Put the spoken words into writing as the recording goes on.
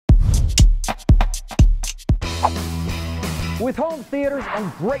With home theaters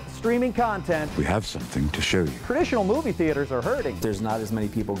and great streaming content, We have something to show you. traditional movie theaters are hurting. There's not as many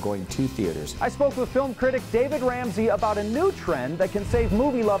people going to theaters. I spoke with film critic David Ramsey about a new trend that can save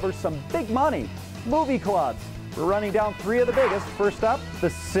movie lovers some big money: movie clubs. We're running down 3 of the biggest. First up, the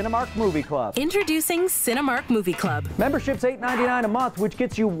Cinemark Movie Club. Introducing Cinemark Movie Club. Membership's $8.99 a month, which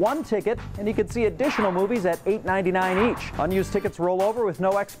gets you 1 ticket, and you can see additional movies at $8.99 each. Unused tickets roll over with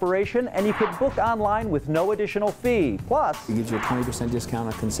no expiration, and you can book online with no additional fee. Plus, It gives you a 20% discount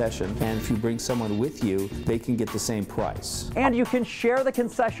on concession, and if you bring someone with you, they can get the same price. and you can share the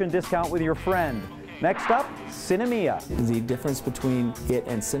concession discount with your friend. Next up, Cinemia. The difference between it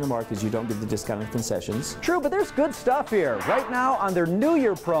and Cinemark is you don't get the discount on concessions. True, but there's good stuff here. Right now, on their New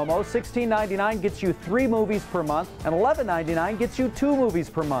Year promo, $16.99 gets you 3 movies per month, and $11.99 gets you 2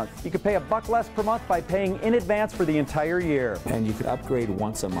 movies per month. You can pay $1 less per month by paying in advance for the entire year. And you could upgrade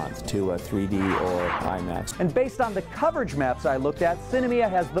once a month to a 3D or IMAX. And based on the coverage maps I looked at, Cinemia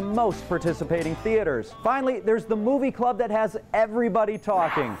has the most participating theaters. Finally, there's the movie club that has everybody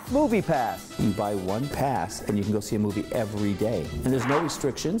talking: Movie Pass. You buy one pass and you can go see a movie every day. And there's no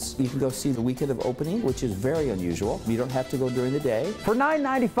restrictions. You can go see the weekend of opening, which is very unusual. You don't have to go during the day. For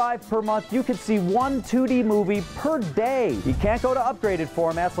 $9.95 per month, you can see 1 2D movie per day. You can't go to upgraded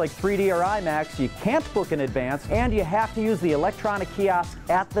formats like 3D or IMAX, you can't book in advance, and you have to use the electronic kiosk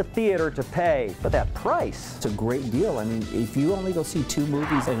at the theater to pay. But that price... It's a great deal. I mean, if you only go see 2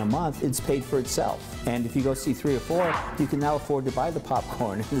 movies in a month, it's paid for itself. And if you go see 3 or 4, you can now afford to buy the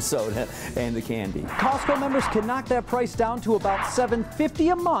popcorn and the soda and the candy. Costco members can knock that price down to about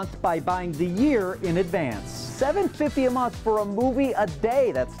 $7.50 a month by buying the year in advance. $7.50 a month for a movie a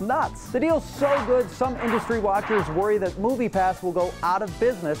day. That's nuts. The deal's so good, some industry watchers worry that Movie Pass will go out of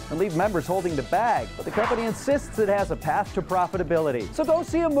business and leave members holding the bag. But the company insists it has a path to profitability. So go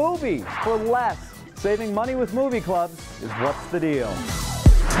see a movie for less. Saving money with movie clubs is what's the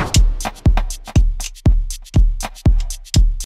deal.